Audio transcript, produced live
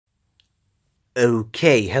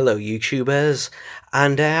Okay, hello YouTubers,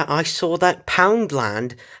 and I saw that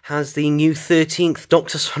Poundland has the new 13th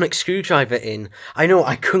Dr. Sonic screwdriver in. I know,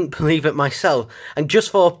 I couldn't believe it myself, and just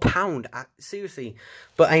for a pound, seriously.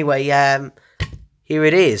 But anyway, here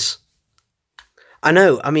it is. I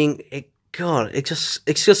know, I mean, it's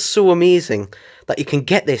just so amazing that you can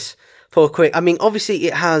get this for a quick. I mean, obviously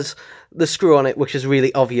it has the screw on it, which is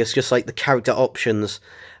really obvious, just like the character options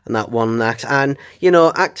and that one act. And, you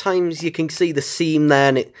know, at times you can see the seam there,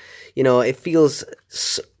 and it feels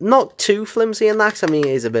not too flimsy in that. I mean,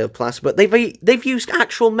 it is a bit of plastic, but they've used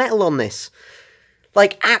actual metal on this.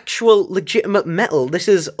 Like, actual legitimate metal. This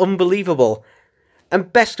is unbelievable.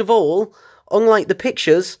 And best of all, unlike the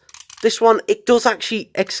pictures, this one, it does actually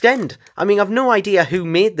extend. I mean, I've no idea who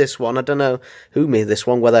made this one. I don't know who made this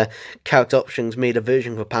one, whether Character Options made a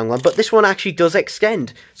version for Poundland, but this one actually does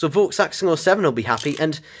extend. So Volksaxon07 will be happy.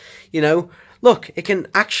 And, you know, look, it can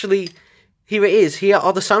actually, here it is. Here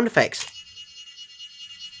are the sound effects.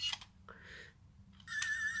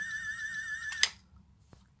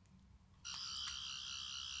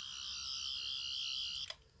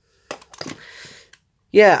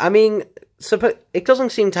 Yeah, I mean, so, but it doesn't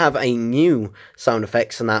seem to have a new sound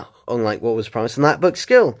effects and that, unlike what was promised in that, but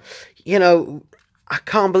still, you know, I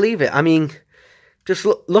can't believe it. I mean, just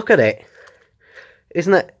look at it.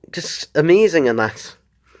 Isn't it just amazing in that?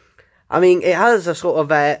 I mean, it has a sort of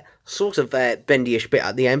bendy-ish bit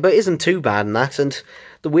at the end, but it isn't too bad in that, and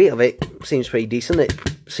the weight of it seems pretty decent. It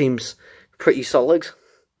seems pretty solid.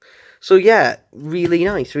 So yeah, really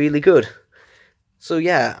nice, really good. So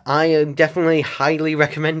yeah, I am definitely highly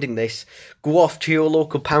recommending this. Go off to your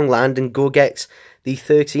local Poundland and go get the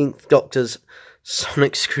 13th Doctor's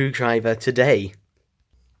Sonic Screwdriver today.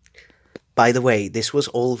 By the way, this was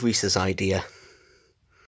all Reese's idea.